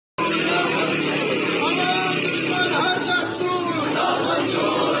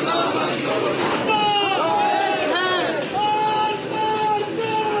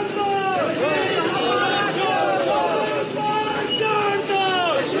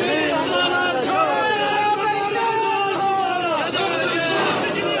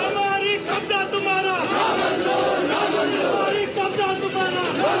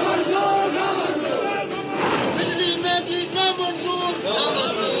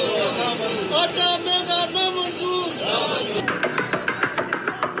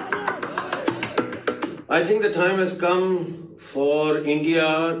I think the time has come for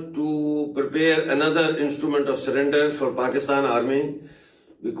India to prepare another instrument of surrender for Pakistan Army,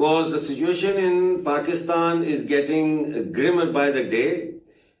 because the situation in Pakistan is getting grimmer by the day,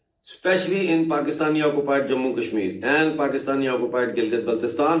 especially in Pakistani occupied Jammu Kashmir and Pakistani occupied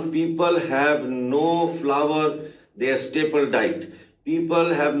Gilgit-Baltistan. People have no flour, their staple diet.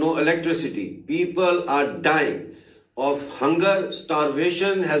 People have no electricity. People are dying of hunger.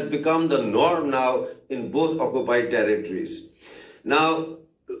 Starvation has become the norm now in both occupied territories. Now,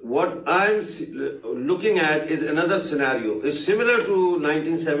 what I'm looking at is another scenario. It's similar to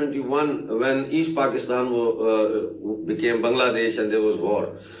 1971 when East Pakistan became Bangladesh and there was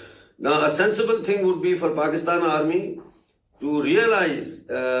war. Now, a sensible thing would be for Pakistan Army to realize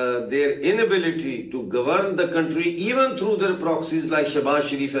their inability to govern the country even through their proxies like Shahbaz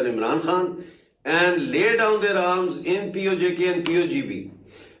Sharif and Imran Khan, and lay down their arms in POJK and POGB.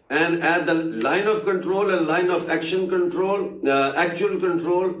 And at the line of control and line of action control, actual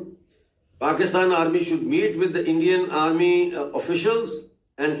control, Pakistan Army should meet with the Indian Army officials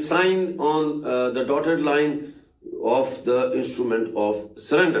and sign on the dotted line of the instrument of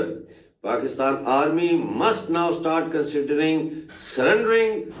surrender. Pakistan Army must now start considering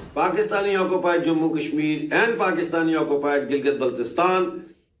surrendering Pakistani occupied Jammu Kashmir and Pakistani occupied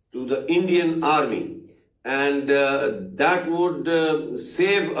Gilgit-Baltistan to the Indian Army. And that would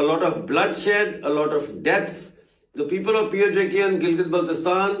save a lot of bloodshed, a lot of deaths. The people of PoK and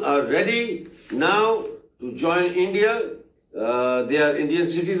Gilgit-Baltistan are ready now to join India. They are Indian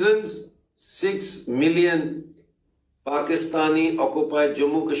citizens. 6 million Pakistani occupied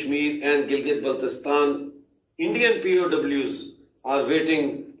Jammu Kashmir and Gilgit-Baltistan Indian POWs are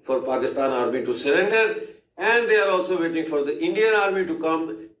waiting for Pakistan Army to surrender, and they are also waiting for the Indian Army to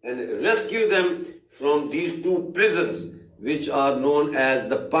come and rescue them from these two prisons, which are known as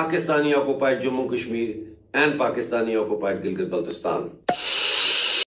the Pakistani occupied Jammu Kashmir and Pakistani occupied Gilgit-Baltistan.